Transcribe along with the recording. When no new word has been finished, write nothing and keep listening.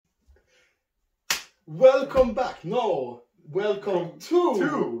Welcome back. No, welcome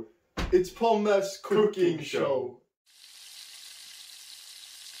to It's Pommes Cooking Show.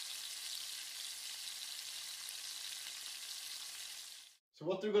 So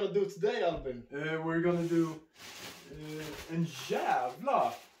what are we gonna do today, Albin? We're gonna do en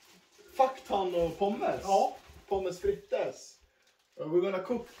jävla fuck ton of pommes. Ja. Pommes frites. We're gonna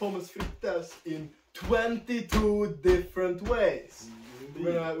cook pommes frites in 22 different ways.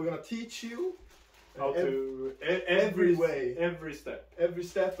 We're gonna teach you how to every way, every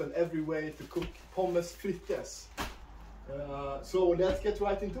step and every way to cook pommes frites. So let's get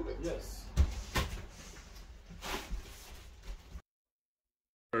right into it. Yes.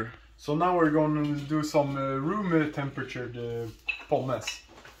 So now we're going to do some room temperatured pommes.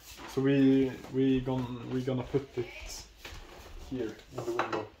 So we're gonna put it here in the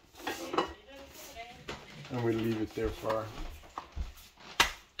window, and we'll leave it there for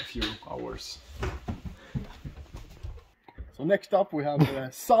a few hours. So next up we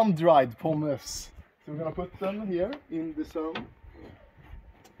have sun-dried pommes. So we're gonna put them here in the sun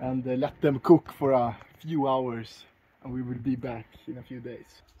and let them cook for a few hours, and we will be back in a few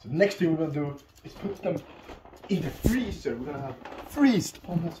days. So the next thing we're gonna do is put them in the freezer. We're gonna have freezed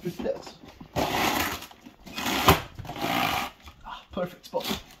pommes frites. Perfect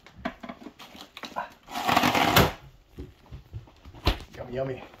spot. Yummy,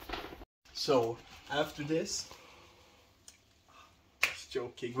 yummy. So after this, just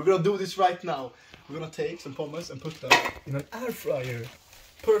joking, we're gonna do this right now. We're gonna take some pommes and put them in an air fryer.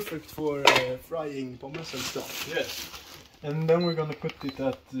 Perfect for frying pommes and stuff. Yes. And then we're gonna put it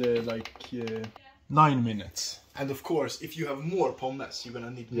at 9 minutes. And of course, if you have more pommes, you're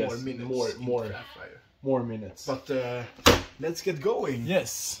gonna need more minutes. More air fryer. More minutes. But let's get going.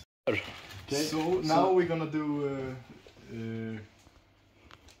 Yes. Okay. So now we're gonna do.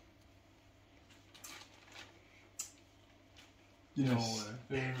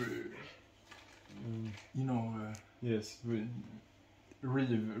 Yes, reeve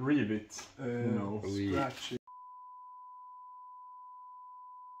it. Scratch it.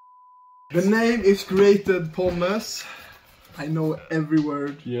 The name is grated pommes. I know every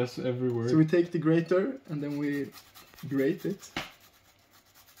word. Yes, every word. So we take the grater and then we grate it.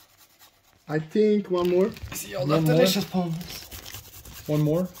 I think one more. See all that delicious pommes. One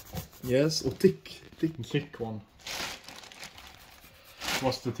more? Yes, or thick. Thick one.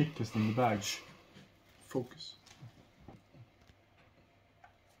 What's the thickest in the bag? Focus.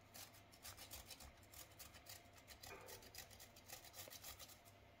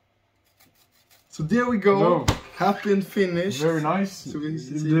 So there we go. No. Happy and finished. Very nice. So we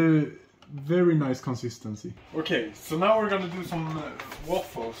see. The very nice consistency. Okay, so now we're gonna do some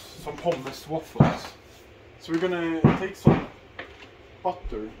waffles, some pommes waffles. So we're gonna take some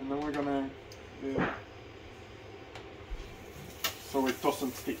butter and then we're gonna so it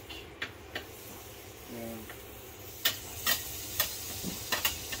doesn't stick.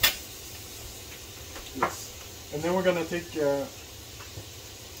 Yes, and then we're gonna take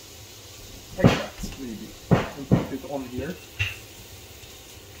like that maybe and put it on here.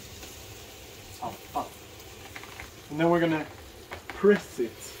 And then we're gonna press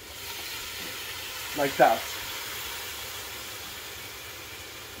it like that.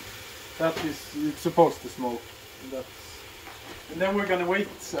 That is, it's supposed to smoke. And then we're gonna wait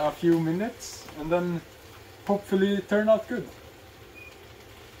a few minutes and then hopefully turn out good.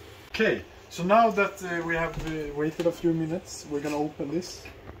 Okay, so now that we have waited a few minutes, we're gonna open this.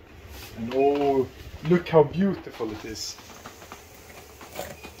 And oh, look how beautiful it is.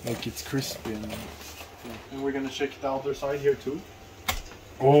 Like it's crispy and we're gonna check the other side here too.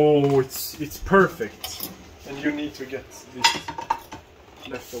 Oh, it's perfect. And you need to get this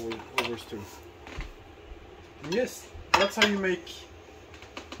leftovers too. And yes, that's how you make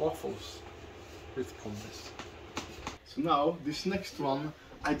waffles with pommes. So now this next one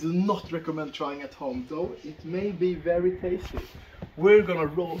I do not recommend trying at home, though it may be very tasty. We're gonna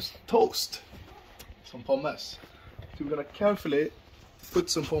toast some pommes. So we're gonna carefully put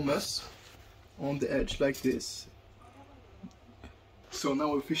some pommes on the edge like this. So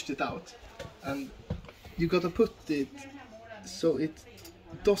now we fished it out, and you gotta put it so it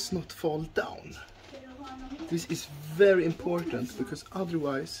does not fall down. This is very important because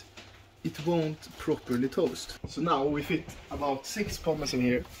otherwise it won't properly toast. So now we fit about 6 pommes in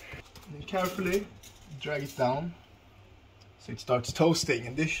here, and carefully drag it down so it starts toasting,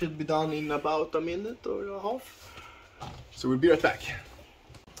 and this should be done in about a minute or a half. So we'll be right back.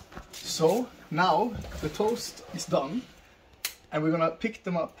 So now the toast is done, and we're gonna pick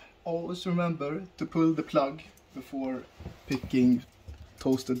them up. Always remember to pull the plug before picking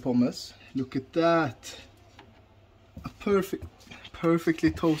toasted pommes. Look at that. A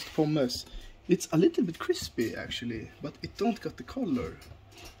perfectly toasted pommes. It's a little bit crispy actually, but it don't got the color.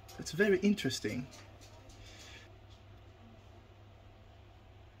 It's very interesting.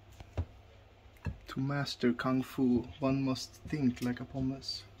 To master Kung Fu, one must think like a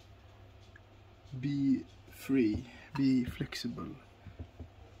pommes. Be free, be flexible.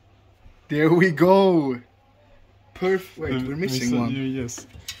 There we go! Wait, we're missing one. Yes.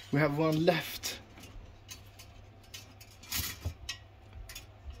 We have one left.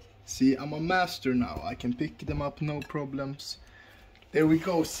 See, I'm a master now. I can pick them up, no problems. There we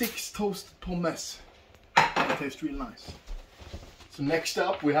go, 6 toasted pommes. That tastes really nice. So next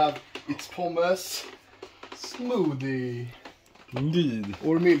up we have it's pommes smoothie. Indeed.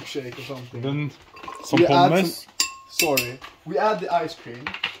 Or milkshake or something. Then some pommes. We add the ice cream,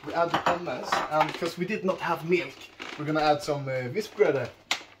 we add the pommes, and because we did not have milk, we're gonna add some whipped bread.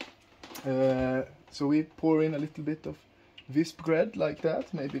 So we pour in a little bit of whipped bread like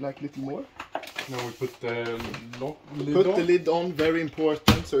that, maybe like a little more. Now we put the lid Put on. the lid on, very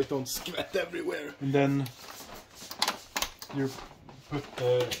important, so it don't sweat everywhere. And then you put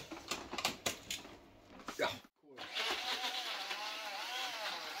the... Yeah.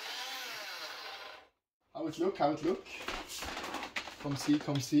 How it look? Come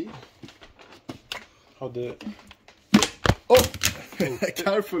see. How the... Oh!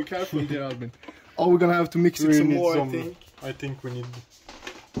 Careful dear Albin. Oh, we're gonna have to mix it some more, I think. I think we need...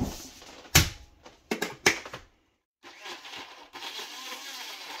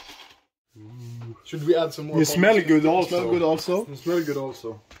 Should we add some more? You smell good also. Smell good also. You smell good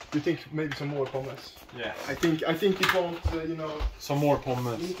also. Do you think maybe some more pommes? Yeah. I think it won't, you know. Some more We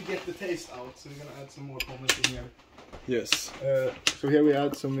pommes. need to get the taste out, so we're gonna add some more pommes in here. Yes. So here we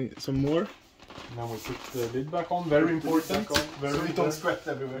add some more. Now we put the lid back on. Very important. Very so it don't sweat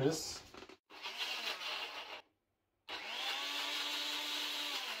everywhere. Yes.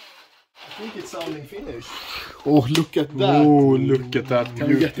 I think it's sounding finished. Oh, look at that. Oh, look at that. Can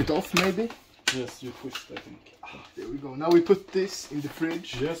we get it off maybe? Yes, you twist, I think. There we go. Now we put this in the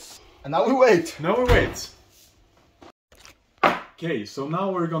fridge. Yes. And now we wait. Now we wait. Okay, so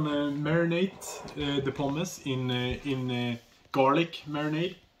now we're gonna marinate the pommes in garlic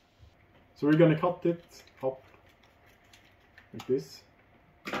marinade. So we're gonna cut it up like this.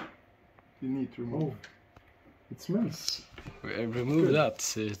 You need to remove. Oh, it smells. Remove good.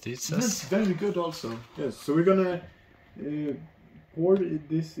 that. It That's very good also. Yes, so we're gonna pour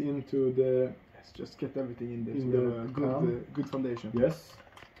this into the... Let's just get everything in there. In so we the have a good foundation. Yes,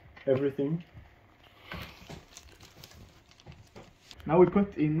 everything. Now we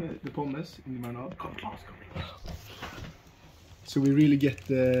put in the pommes in the marinade. Come close. So we really get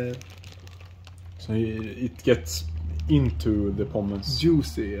the So it gets into the pommes.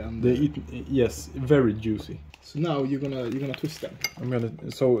 juicy and Yes, very juicy. So now you're gonna twist them. I'm gonna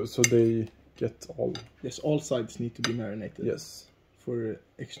so they get all. Yes, all sides need to be marinated. Yes. For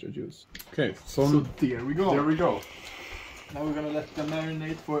extra juice. Okay, So there we go. There we go. Now we're gonna let them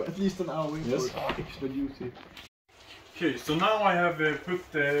marinate for at least an hour. Yes. For extra juicy. Okay, so now I have put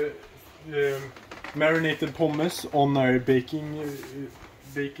the marinated pommes on our baking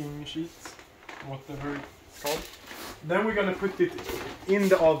sheet, whatever it's called. Then we're gonna put it in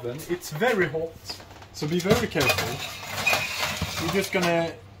the oven. It's very hot, so be very careful. We're just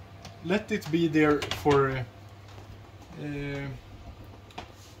gonna let it be there for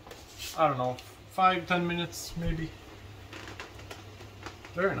I don't know, 5-10 minutes maybe.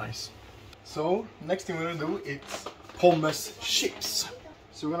 Very nice. So next thing we're gonna do is pommes chips.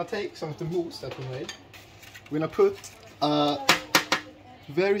 So we're gonna take some of the mousse that we made. We're gonna put a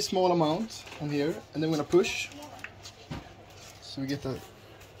very small amount on here, and then we're gonna push. So we get a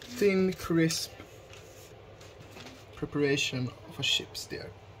thin, crisp preparation of a chips there.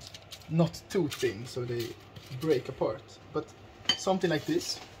 Not too thin, so they break apart, but something like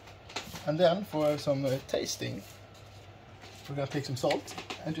this. And then for some tasting, we're gonna take some salt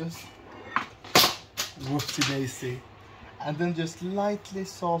and just whoopsie daisy, and then just lightly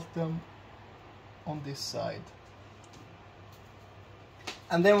salt them on this side.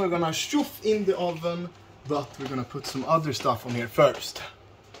 And then we're gonna shoof in the oven, but we're gonna put some other stuff on here first.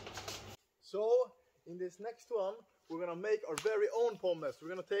 So in this next one, we're gonna make our very own pommes. We're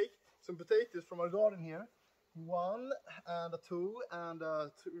gonna take some potatoes from our garden here. 1 and a 2 and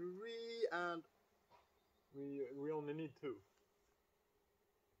a 3 and We only need 2.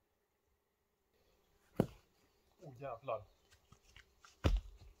 Oh jävlar.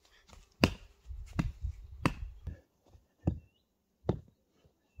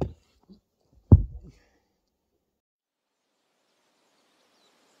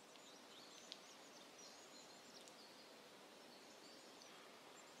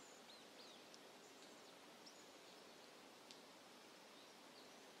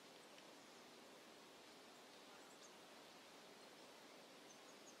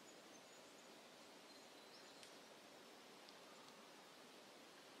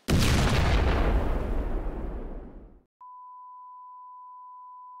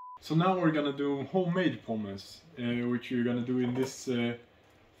 So now we're gonna do homemade pommes, which you're gonna do in this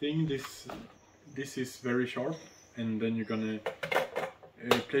thing. This is very sharp, and then you're gonna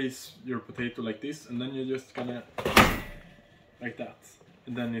place your potato like this, and then you're just gonna like that,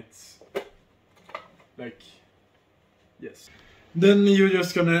 and then it's like yes. Then you're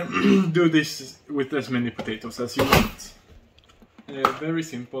just gonna do this with as many potatoes as you want. Very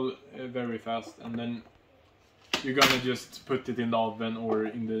simple, very fast, and then you're gonna just put it in the oven or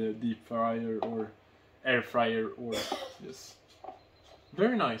in the deep fryer or air fryer or yes.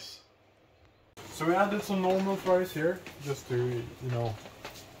 Very nice. So we added some normal fries here, just to, you know,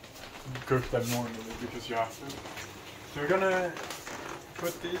 cook them normally because you have to. So we're gonna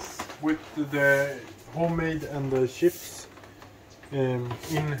put this with the homemade and the chips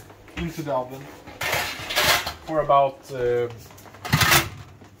into the oven for about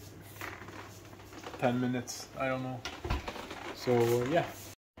 10 minutes, I don't know. So yeah.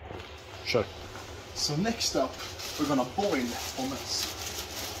 Sure. So next up, we're gonna boil pommes.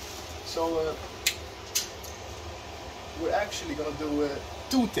 So we're actually gonna do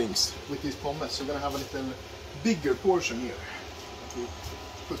two things with these pommes. So we're gonna have a little bigger portion here that we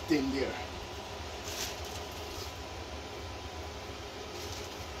put in there.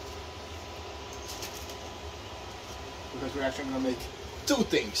 Because we're actually gonna make two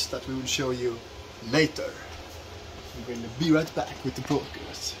things that we will show you later. We're going to be right back with the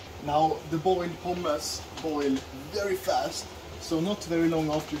progress. Now the boiled pommes boil very fast, so not very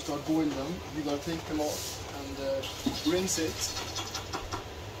long after you start boiling them, you're going to take them off and rinse it.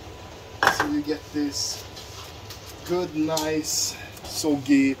 So you get this good, nice,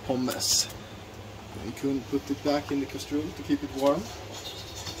 soggy pommes. You can put it back in the casserole to keep it warm.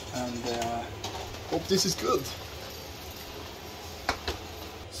 And hope this is good.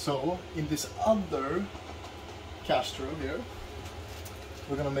 So in this other casserole here,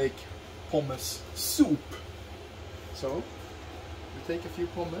 we're gonna make pommes soup. So we take a few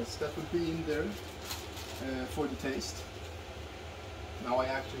pommes that would be in there for the taste. Now I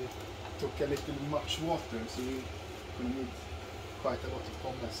actually took a little much water, so we're gonna need quite a lot of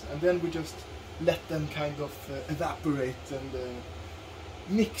pommes. And then we just let them kind of evaporate and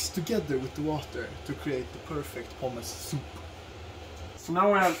mix together with the water to create the perfect pommes soup. So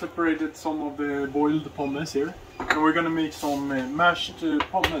now we have separated some of the boiled pommes here, and we're gonna make some mashed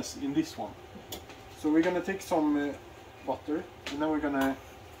pommes in this one. So we're gonna take some butter, and then we're gonna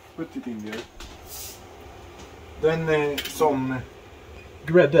put it in there. Then some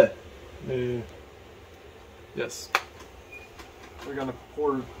grädde. Yes. We're gonna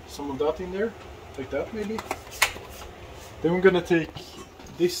pour some of that in there, like that maybe. Then we're gonna take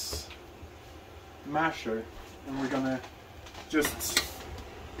this masher, and we're gonna just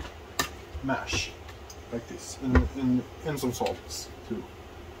mash like this, and some salts too.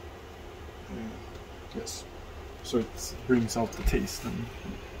 Yes, so it brings out the taste and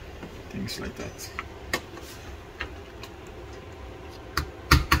things like that.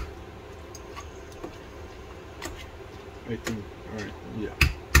 I think, alright, yeah.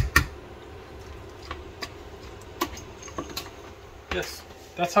 Yes,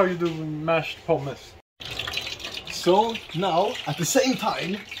 that's how you do mashed pommes. So now, at the same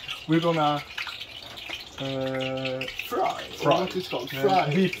time, we're gonna fry. What is it called? Fry.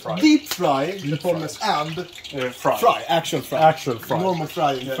 Deep fry the pommes and fry. Actual fry. Normal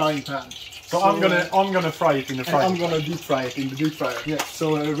fry in the frying pan. So I'm gonna fry it in the frying pan. I'm gonna deep fry it in the deep fryer. Yes.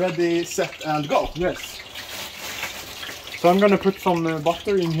 So ready, set, and go. Yes. So I'm gonna put some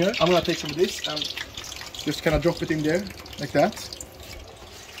butter in here. I'm gonna take some of this and just kind of drop it in there, like that.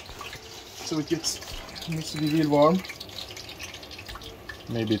 So it needs to be real warm.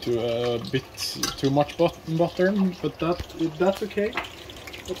 Maybe a bit too much butter, but that's okay.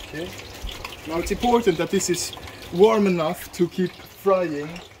 Okay. Now it's important that this is warm enough to keep frying,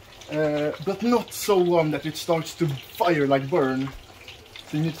 but not so warm that it starts to fire, like burn.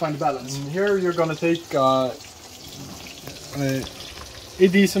 So you need to find a balance. And here you're gonna take a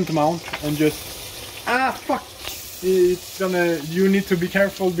decent amount and just fuck. You need to be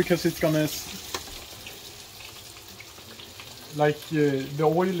careful because it's gonna the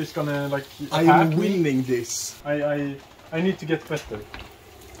oil is gonna I am winning this. I need to get better.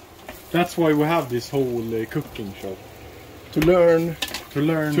 That's why we have this whole cooking shop. To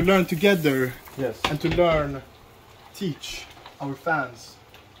learn together. Yes. And to teach our fans.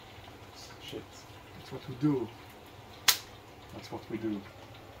 Shit. That's what we do. That's what we do.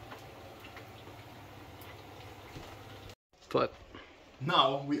 But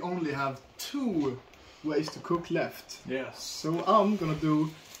now we only have 2 ways to cook left. Yes. So I'm gonna do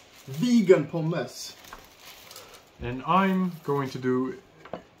vegan pommes. And I'm going to do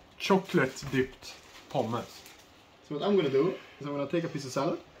chocolate dipped pommes. So what I'm gonna do is I'm gonna take a piece of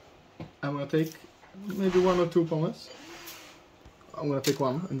salad. I'm gonna take maybe 1 or 2 pommes. I'm gonna take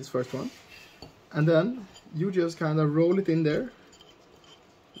one in this first one. And then you just kind of roll it in there.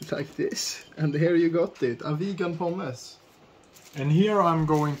 Like this. And here you got it. A vegan pommes. And here I'm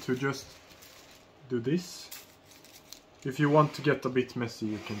going to just do this. If you want to get a bit messy,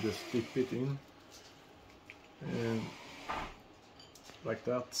 you can just dip it in. And like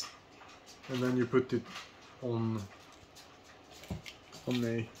that. And then you put it on a...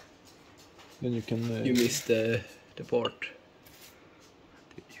 Then you can... You missed the part.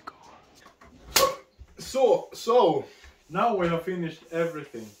 There you go. So... Now we have finished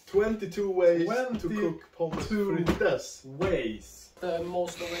everything. 22 ways to cook pommes frites. Ways. The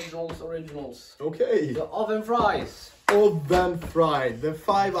most originals. Okay. The oven fries. Oven fried. The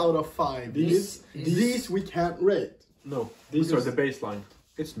 5 out of 5. These we can't rate. No, these are the baseline.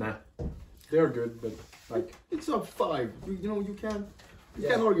 It's nah. They're good, but like... It's a 5. You know, you can't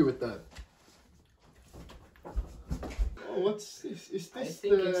argue with that. Oh, what's this? Is this I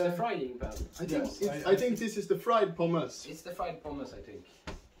think it's the frying pan. I think this is the fried pommes. It's the fried pommes, I think.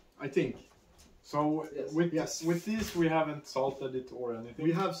 I think. So Yes. with these we haven't salted it or anything.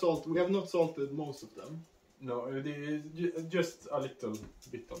 We have not salted most of them. No, just a little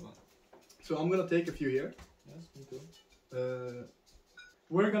bit of them. So I'm gonna take a few here. Yes, me too.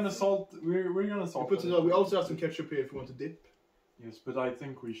 We're gonna salt. We're gonna salt. We also have some ketchup here if you want to dip. Yes, but I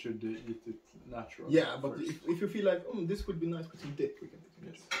think we should eat it natural. Yeah, but if you feel like this would be nice with some dip, we can do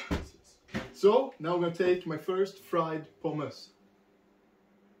it. Yes. So now I'm gonna take my first fried pommes.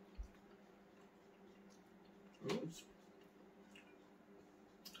 Oh,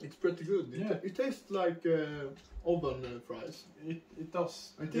 it's pretty good. Yeah. It tastes like oven fries. It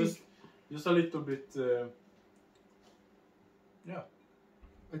does. I think just a little bit. Yeah.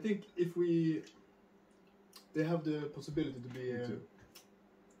 I think if they have the possibility to be a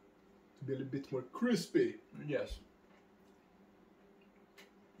little bit more crispy. Yes.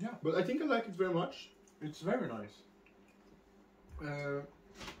 Yeah. But I think I like it very much. It's very nice.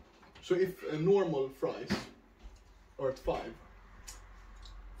 So if normal fries are at 5,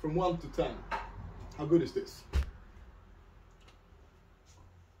 from 1 to 10, how good is this?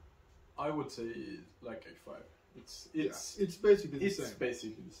 I would say like a 5. It's basically the same. It's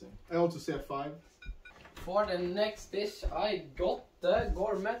basically the same. I also say a 5. For the next dish, I got the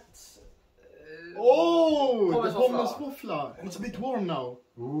gourmet. Oh, Pommes the pommes waffle. It's a bit warm now.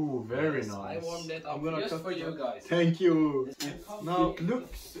 Ooh, very Yes, nice. I warmed it up I'm gonna just cut for it you up. guys. Thank you. Now, It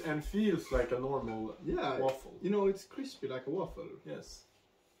looks and feels like a normal waffle. You know, it's crispy like a waffle. Yes.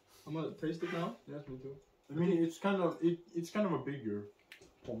 I'm gonna taste it now. Yes, me too. I mean, it's kind of a bigger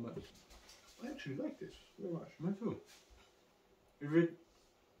pommes. I actually like this very much. Me too.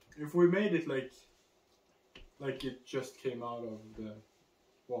 If we made it like it just came out of the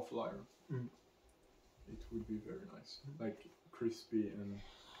waffle iron, it would be very nice. Like crispy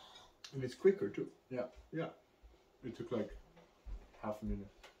And it's quicker too. Yeah. Yeah. It took like half a minute.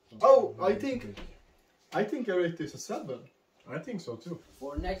 So Oh, I think I rate this a 7. I think so too.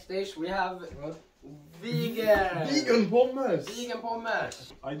 For next dish, we have vegan. Vegan pommes. Vegan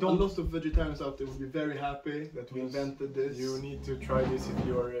pommes. I A don't. lot of vegetarians out there will be very happy that we invented this. You need to try this if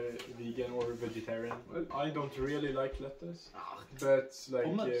you're a vegan or a vegetarian. Well, I don't really like lettuce, but like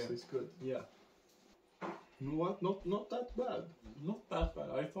pommes is good. yeah, You know what? Not that bad. not that bad.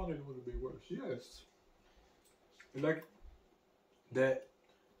 I thought it would be worse. Yes. Like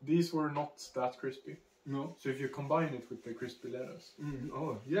these were not that crispy. No. So if you combine it with the crispy lettuce,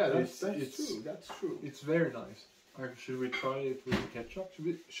 Oh, yeah, that's It's- true. That's true. it's very nice. Should we try it with the ketchup?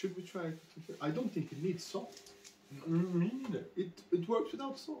 Should we try it? I don't think it needs salt. Me neither. It works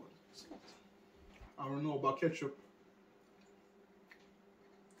without salt. I don't know about ketchup.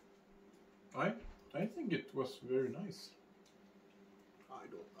 I think it was very nice.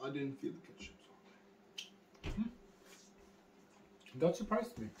 I didn't feel the ketchup. That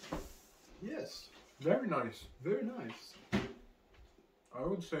surprised me. Yes, Very nice. very nice. I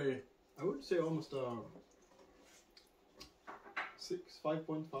would say Almost a 6,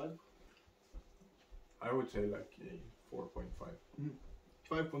 5.5. I would say like a 4.5.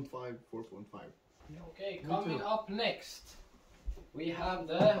 5.5, 4.5. Okay, coming up next, we have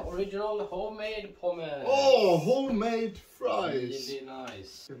the original homemade pommes. Oh, homemade fries. Really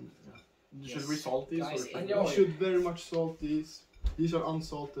nice. Should we salt these Guys, or should enjoy. We should very much salt these. These are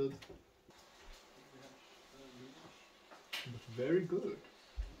unsalted. But very good.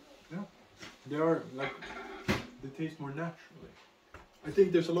 They are like they taste more naturally. I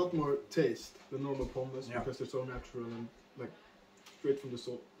think there's a lot more taste than normal pommes Yeah. because they're so natural and like straight from the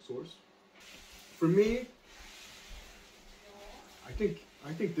source. For me, I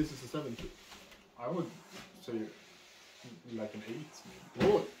think this is a 7 too. I would say like an 8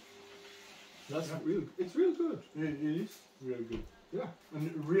 maybe. Oh, that's real. It's real good. It is really good. Yeah.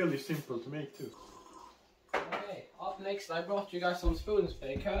 And really simple to make too. Okay, up next I brought you guys some spoons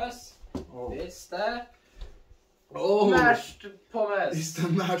because it's the mashed pommes. It's the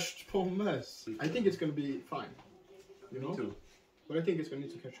mashed pommes. I think it's gonna be fine. You know? Me too. But I think it's gonna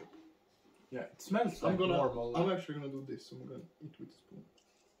need some ketchup. Yeah, it smells like normal. I'm actually gonna do this. So I'm gonna eat with the spoon.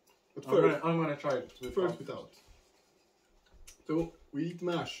 But I'm gonna try it first without. So we eat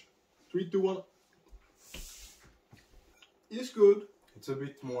mash. 3, 2, 1. It's good. It's a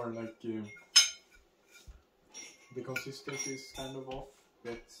bit more like the consistency is kind of off,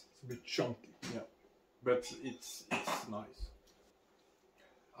 but It's a bit chunky. yeah, but it's nice.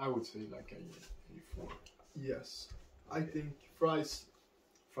 I would say like a 4. Yes. I think fries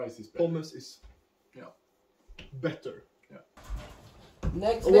Fries is better. pommes is better.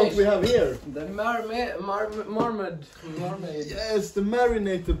 Next What dish, we have here? the marmalade. Yes, the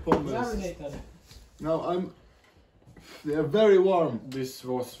marinated pommes. Marinated. Now they are very warm. This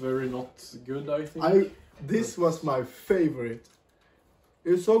was very not good, I think. This was my favorite.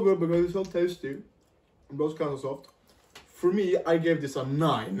 It's so good because it's so tasty and both kind of soft. For me, I gave this a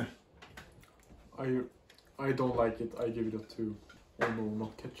 9. I don't like it. I give it a 2. Oh no,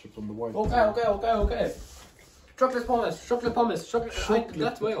 not ketchup on the white. Okay. Chocolate pommes.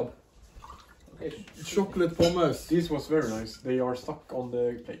 That's way up. Okay. Chocolate pommes. This was very nice. They are stuck on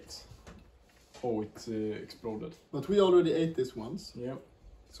the plates. Oh, it exploded. But we already ate this once. Yeah.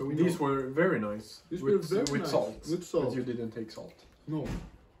 So we These know. were very nice. These with, were very with nice. salt. With salt. But you didn't take salt. No.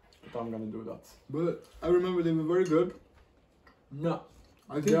 But I'm gonna do that. But I remember they were very good. No.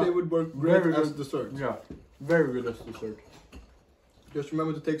 I think Yeah. they would work great Very as good. dessert. Yeah. Very good as dessert. Just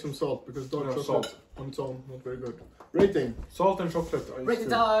remember to take some salt because dark Yeah, chocolate salt. on its own not very good. Rating. Salt and chocolate. Rating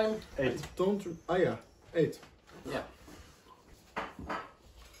time. 8. Don't. Ah yeah. 8. Yeah.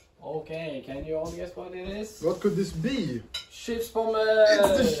 Okay, can you all guess what it is? What could this be? Chips pommes.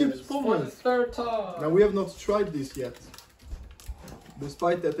 It's the chips For the pommes. 3rd time. Now we have not tried this yet.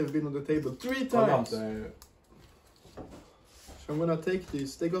 Despite that they've been on the table 3 times. So I'm gonna take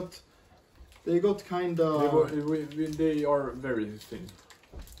these. They got kinda. They are very thin.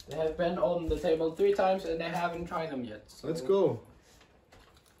 They have been on the table 3 times and they haven't tried them yet. So Let's go.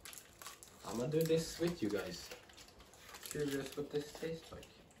 I'm gonna do this with you guys. Curious what this tastes like.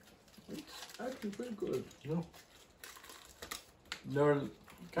 It's actually pretty good. No. They're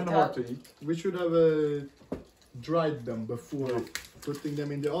kind of Yeah. hard to eat. We should have dried them before putting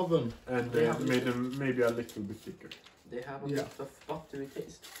them in the oven. And They have made them maybe a little bit thicker. They have a Yeah. bit of buttery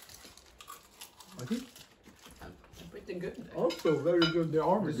taste. I think Pretty good. also very good They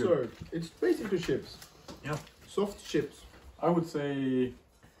are very dessert. It's basically chips. Yeah. Soft chips. I would say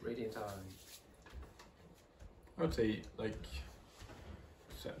Rating time. like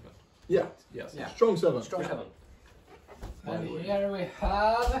 7. Yeah. Yes. Yeah. Strong 7. Strong Yeah. 7. And Anyway. here we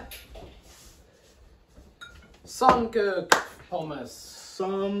have sun-cooked pommes.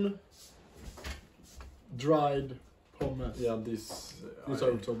 Sun dried pommes. Yeah, these These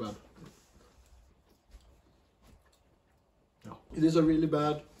are so bad. No. These are really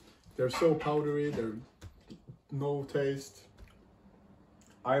bad. They're so powdery. They're no taste.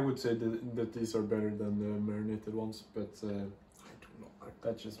 I would say that these are better than the marinated ones, but I don't know.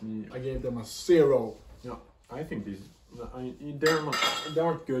 that's just me. I gave them a 0. I think these they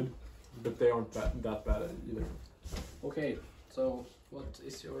aren't good, but they aren't that bad either. Okay, so what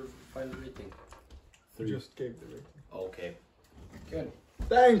is your final rating? I just gave the rating. Okay, good.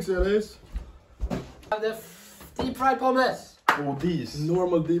 Thanks, Ellis. Have the deep fried pommes. Oh, these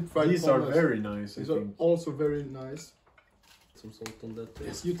Normal deep fried these pommes. are very nice. These I are think. also very nice. Some salt on that too.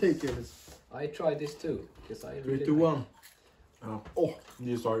 Yes, you take Ellis. I tried this too because I 3, really 2, like 1. Oh,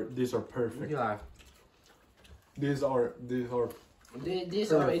 these are perfect. Yeah, These are these are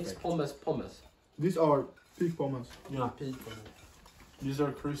it's Perfect. pommes. These are pig pommes. yeah. Pea pommes. These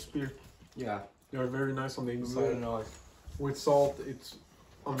are crispy. Yeah, They are very nice on the very inside. nice. With salt, it's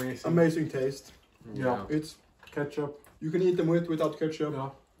amazing. Amazing taste. Yeah. It's Ketchup. you can eat them with without ketchup. Yeah.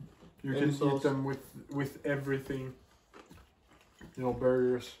 You Any can sauce. eat them with everything. You know,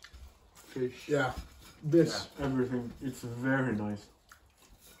 burgers, fish. Yeah. This. Everything. It's very nice.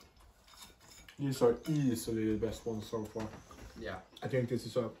 These are easily the best ones so far. Yeah. I think this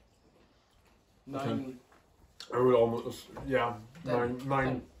is a 9. I would almost, yeah, 10.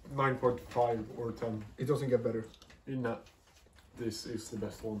 9.5 or 10. It doesn't get better. In that, this is the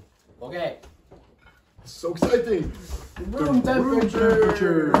best one. Okay. So exciting! Room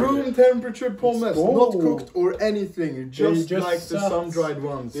temperature. Room temperature pommes, Oh. not cooked or anything, just, just like the sat- sun-dried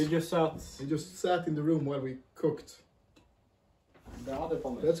ones. They just sat. They just sat in the room while we cooked. The other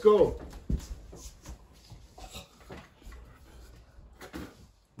pommes. Let's go.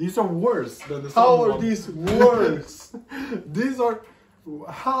 These are worse than the How sun are ones. these worse? These are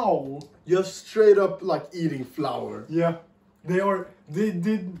how? Just straight up like eating flour. Yeah, they are. They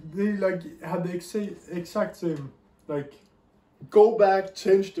like had the exact same like. Go back,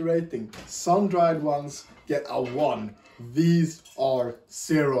 change the rating. Sun-dried ones get a 1. These are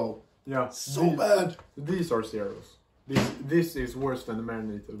 0. Yeah, So bad. These are zeros. This is worse than the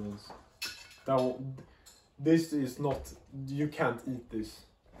marinated ones. This is not. You can't eat this.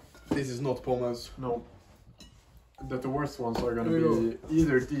 This is not pommes. No. That the worst ones are gonna Here we be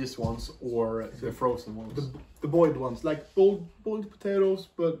either these ones or the frozen ones. The boiled ones, like boiled potatoes,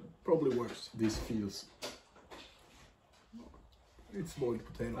 but probably worse. This feels. It's boiled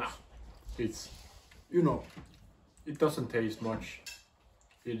potatoes. It's. You know. It doesn't taste much.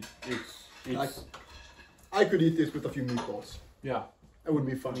 It's. I could eat this with a few meatballs. Yeah. That would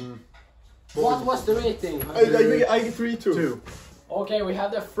be fun. What was the rating? I get 3, 2. 2. Okay, we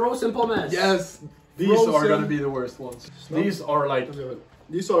have the frozen pommes. Yes. These are Frozen. gonna be the worst ones. These are like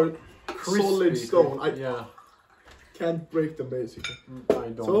These are crispy. solid stone. I Yeah. can't break them basically. I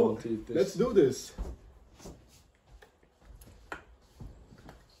don't So, want to eat this. let's do this.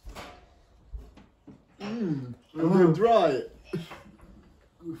 And they're dry.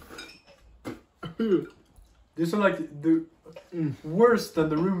 These are like the worse than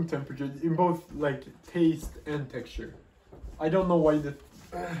the room temperature in both like taste and texture. I don't know why that.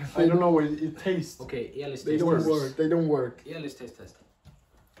 I don't know why it tastes. Okay, Elis They taste don't test. work. They don't work. Elis taste test.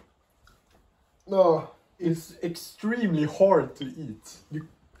 No. It's extremely hard to eat.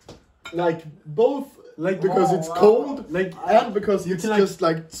 Like both Like because it's cold Like and because you it's can, just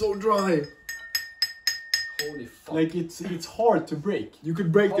like so dry. Holy fuck. like it's hard to break. You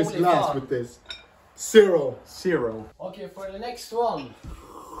could break this Holy glass fuck. with this. 0. 0. Okay, for the next one,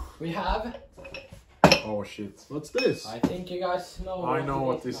 we have. Oh shit. What's this? I think you guys know. I know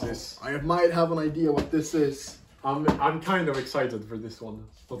what it this now. is. I might have an idea what this is. I'm kind of excited for this one.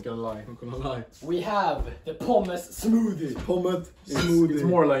 Not gonna lie. I'm gonna lie. We have the pommes smoothie. Pommes It's, smoothie. it's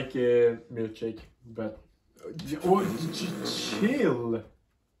more like a milkshake, but chill.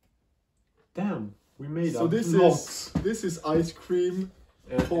 Damn, we made So a this lot. is ice cream,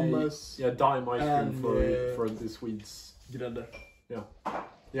 pommes, Yeah, dime ice cream and, for the Swedes. grädde.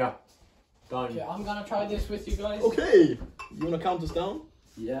 Yeah, dime. Okay, I'm gonna try this with you guys. Okay, you wanna count us down?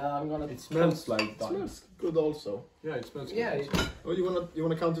 Yeah, I'm gonna. It smells like It dime. smells good also. Yeah, it smells Yeah. good. Oh, you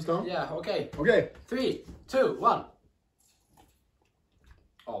wanna count us down? Yeah. Okay. Okay. 3, 2, 1.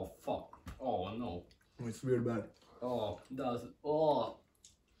 Oh fuck. Oh no. Oh, it's really bad. Oh, does. Oh.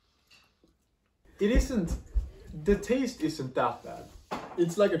 It isn't. The taste isn't that bad.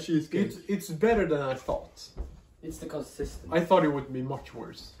 It's like a cheesecake. It's better than I thought. It's the consistency. I thought it would be much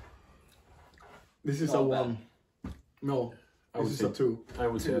worse. This is Not a bad. 1. No, I would this is say a 2. I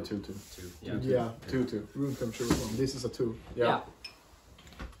would say a 2-2. Yeah. Yeah, 2-2. room temperature 1. This is a 2. Yeah. Yeah.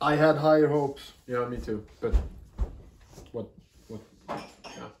 I had higher hopes. Yeah, me too. But what?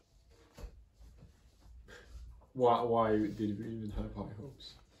 Yeah. Why did we even have high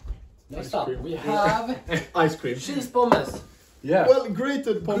hopes? Next Ice up, cream. we have Ice cream. cheese pommes. Yeah. Well,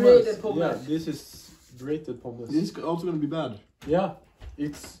 grated pommes. Grated pommes. Yeah, this is grated pommes. This is also gonna be bad. Yeah,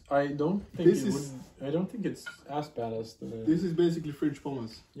 it's. I don't think This it is- would. I don't think it's as bad as the This is basically fridge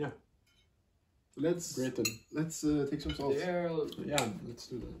pommes. Yeah. Let's grated. take some salt. They're Yeah, let's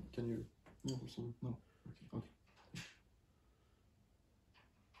do that. Can you? No. Some? No.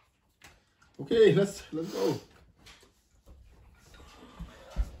 Okay, let's go.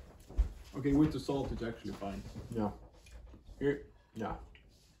 Okay, with the salt, it's actually fine. Yeah. Here. Yeah.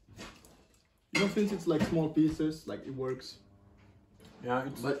 You know, since it's like small pieces, like it works. Yeah,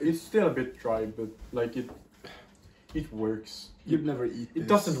 But it's still a bit dry, but like it works. You'd never eat It this.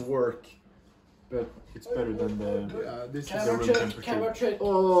 doesn't work, but it's better than the. Yeah, this is camera room trick. temperature. Camera trick.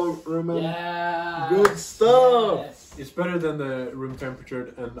 Oh, remember. Yeah. Good stuff. Yes. It's better than the room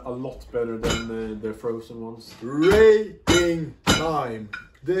temperature and a lot better than the frozen ones. Rating time.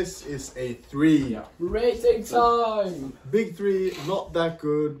 This is a 3. Yeah. Rating time. Big 3, not that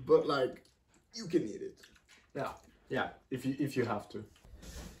good, but like you can eat it. Yeah. Yeah. If you have to.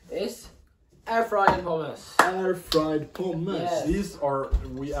 Is air frying pommes. Air fried pommes. Yes. These are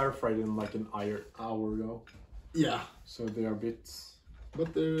we air fried in like an hour ago, Yeah, so they are bits,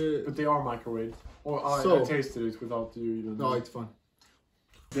 but but they are microwaved. Or I So- tasted it without you even. no, it's fine.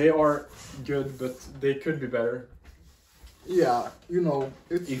 They are good, but they could be better. Yeah, you know,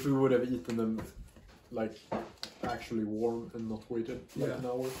 it's... If we would have eaten them like actually warm and not waited like an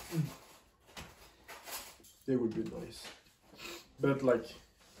hour, they would be nice. But like,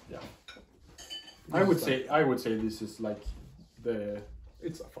 yeah, I would say this is like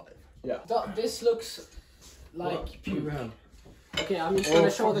it's a 5. Yeah. This looks like puke. Okay, I'm just Oh,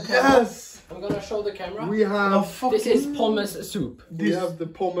 gonna show the camera. Yes! I'm gonna show the camera. We have This is pommes soup. we have the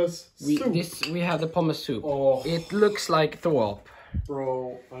pommes soup. We have the pommes soup. Oh, It looks like throw up.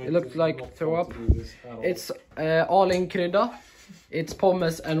 bro! It looked like throw up. It's all in krydda. It's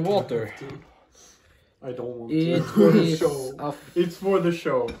pommes and water. I don't want It to. For the is show. It's for the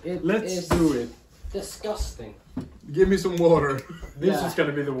show. Let's do it. Disgusting. Give me some water. This is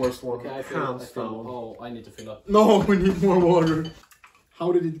gonna be the worst one, Okay, I hands feel, down. oh, I need to fill up. No, we need more water.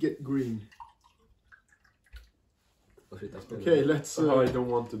 How did it get green? Oh, shit, that's Okay, let's... I don't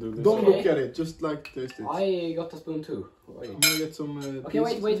want to do this. don't Okay. look at it, just like taste it. I got a spoon too. I'm gonna get some... Okay,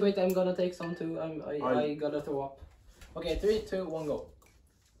 pieces. wait. I'm gonna take some too. I gotta throw up. Okay, 3, 2, 1, go.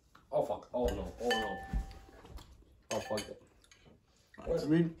 Oh fuck! Oh no! Oh no! Oh fuck it! I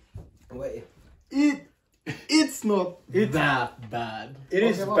mean, Wait. it's not that bad. It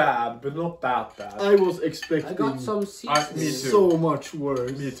is well, bad, but not that bad. I was I expecting got some Me seasoning. too. so much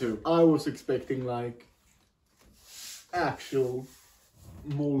worse. Me too. I was expecting like actual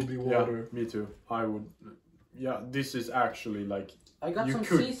moldy water. Yeah, me too. I would. Yeah, this is actually like I got you some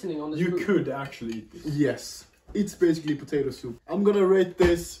could- seasoning on the you spoon. could actually eat this. Yes, it's basically potato soup. I'm gonna rate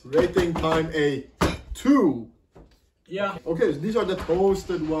this rating time a 2. Yeah, Okay, so these are the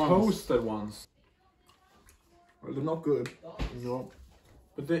toasted ones. toasted ones. Well, they're not good. No,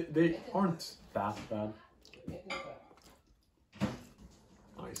 but they aren't that bad.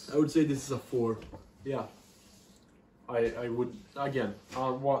 Nice. I would say this is a 4. Yeah. I would again.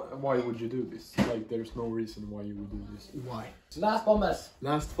 Why would you do this? Like, there's no reason why you would do this. Why? Last pommes.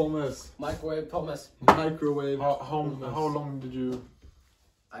 Last pommes. Microwave pommes. Microwave. How long did you?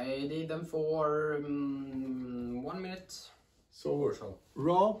 I did them for 1 minute. So So.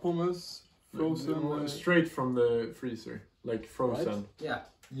 raw pommes, frozen. Straight from the freezer, like frozen. Yeah,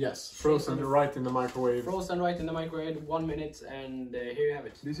 Yes. Frozen right in the microwave. frozen right in the microwave, 1 minute, and here you have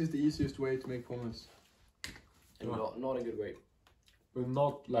it. This is the easiest way to make pommes. And not a good way. But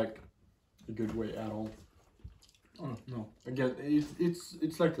not like a good way at all. Oh no. Again,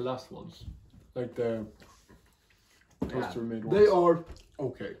 it's like the last ones, like the toaster made ones. They are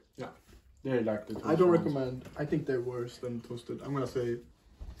okay. They like the. I don't ones. recommend. I think they're worse than toasted. I'm gonna say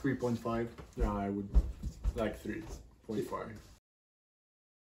 3.5. Yeah, I would like 3.5.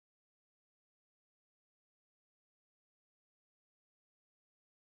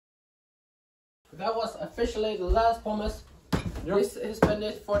 That was officially the last pommes. Yep. This has been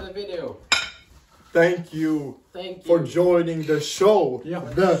it for the video. Thank you Thank you. for joining the show. Yeah.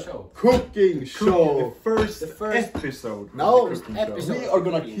 The cooking show. The The first first episode. Now- of the cooking episode. We are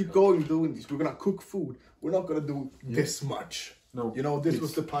gonna keep going doing this. We're gonna cook food. We're not gonna do this much. No, You know, this it's-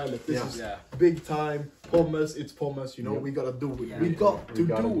 was the pilot. This yeah. is Yeah. big time. Pommes, it's pommes. You know, Yep. we gotta do it. Yeah. We got to We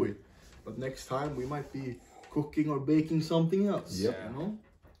gotta do do it. But next time we might be cooking or baking something else. Yep. You know,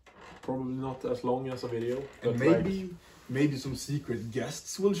 Probably not as long as a video, but and like, maybe some secret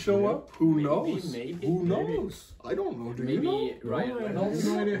guests will show Yeah. up. Who Maybe, knows? maybe, Who maybe. knows? I don't know. Do you Maybe know? Ryan No, I Reynolds.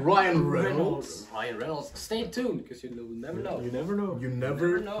 have no idea. Ryan Reynolds. Ryan Reynolds. Stay tuned, because you never know. You never know. You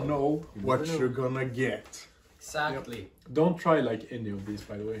never never know what never know. you're gonna get. Exactly. Don't try like any of these,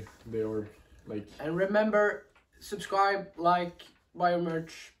 by the way. They are like And remember, subscribe, like, buy your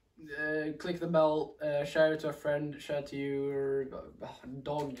merch, click the bell, share it to a friend, share it to your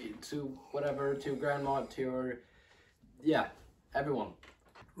dog, to whatever, to grandma, to your, yeah, everyone.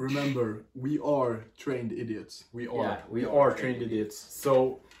 Remember, we are trained idiots. we are. Yeah, we are trained idiots.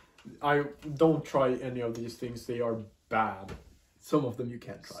 So I don't try any of these things. They are bad. Some of them you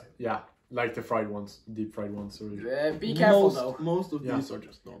can't try. Yeah, like the fried ones, deep fried ones. Or Be careful though. Most of Yeah. these are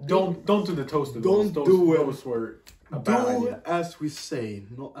just not. don't do the toasted Don't ones. Those, do it. Those were a bad Do idea. as we say,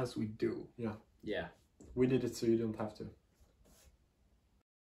 not as we do. Yeah. We did it so you don't have to.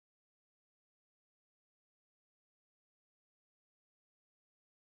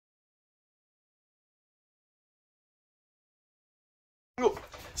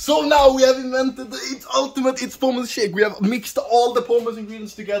 So now we have invented its ultimate, it's pommes shake. We have mixed all the pommes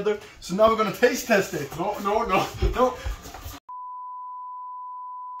ingredients together. So now we're gonna taste test it. No.